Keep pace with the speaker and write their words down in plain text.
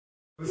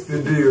What's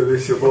the deal?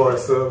 It's your boy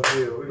Sub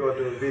Hill. We're gonna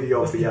do a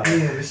video for y'all.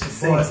 It's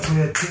your boy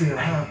Sub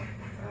Hill,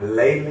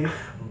 Lately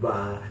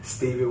by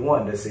Stevie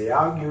Wonder. So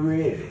y'all get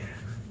ready.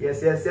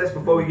 Yes.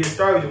 Before we get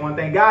started, we just want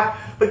to thank God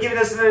for giving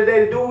us another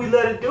day to do what we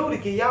love to do, to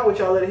give y'all what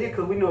y'all love to hear,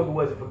 because we know if it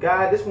wasn't for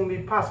God, this wouldn't be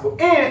possible.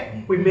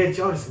 And we met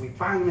Jodeci. We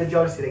finally met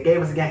Jodeci. They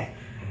gave us a game.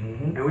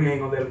 And we ain't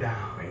gonna let them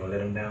down. We ain't gonna let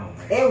them down,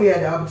 man. And we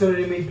had the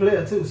opportunity to meet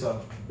players too,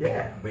 so.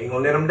 Yeah. We ain't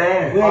gonna let them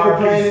down. We ain't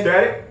complaining.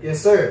 Static.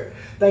 Yes, sir.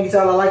 Thank you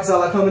to all our likes,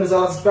 all our comments,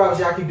 all our subscribers.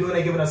 Y'all keep doing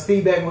that, giving us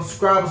feedback, more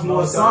subscribers,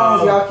 more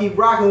songs. Y'all keep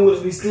rocking with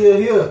us. We still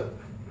here.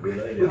 We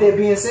love y'all. With that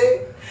being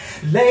said,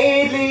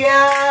 lately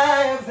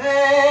I've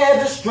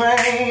had the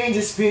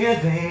strangest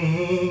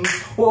feeling.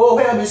 Oh,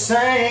 help me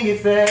sing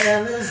it,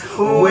 fellas.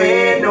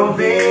 With no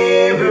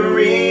very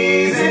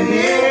reason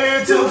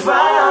here to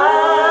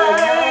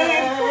find.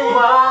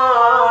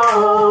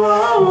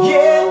 Whoa.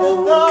 Yet the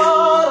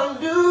thought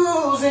of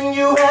losing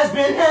you has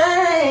been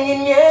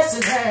hanging, yes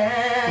it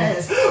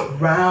has,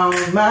 round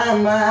my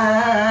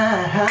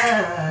mind,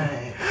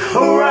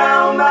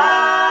 Around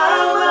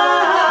my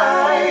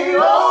mind,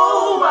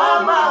 oh my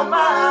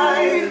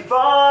mind.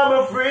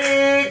 Farmer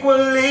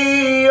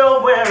frequently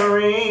you're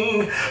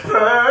wearing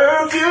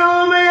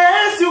perfume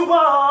as you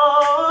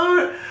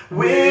are,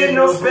 with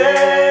no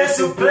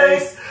special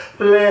place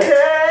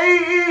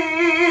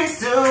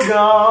to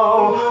go.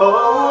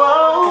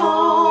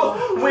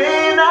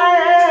 When I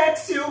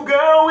ask you,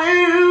 girl,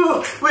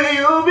 will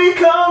you be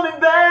coming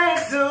back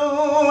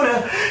soon?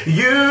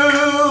 You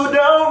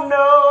don't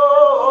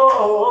know,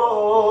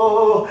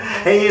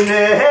 and you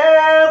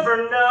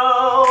never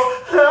know.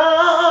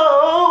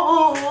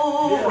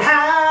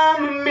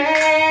 I'm a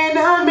man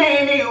of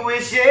many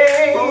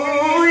wishes.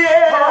 Ooh,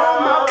 yeah. All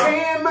my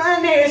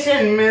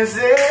premonition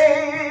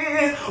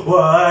misses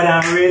What I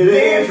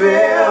really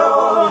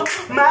feel,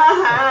 my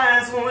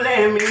eyes won't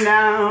let me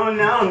down,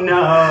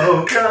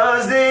 no.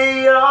 cause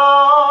they always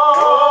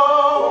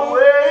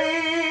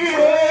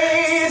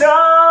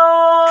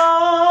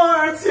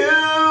start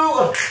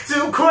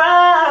to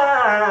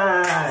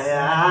cry.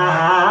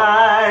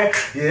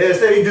 Yes,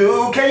 they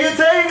do. Can you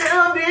take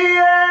them,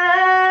 DA?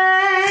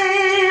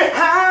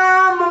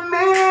 I'm a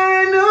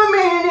man of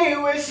many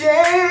wishes. Ooh,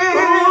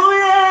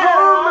 yeah.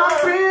 All my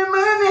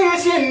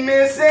premonition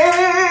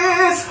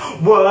misses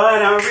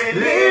What I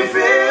really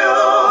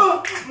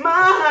feel.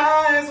 my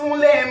eyes won't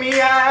let me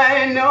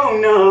out,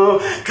 no.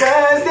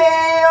 Cause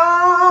they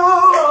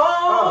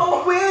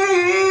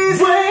always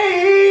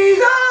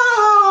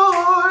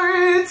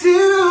start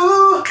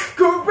to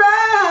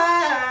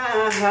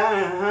cry.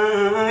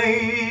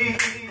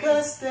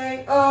 cause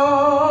they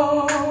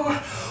always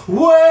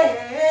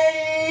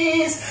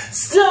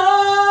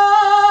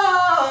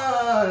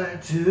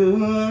start to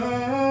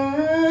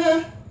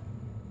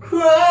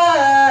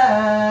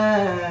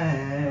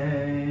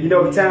cry. You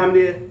know what time it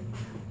is?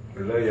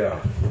 We love y'all.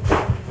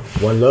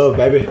 One love,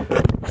 baby.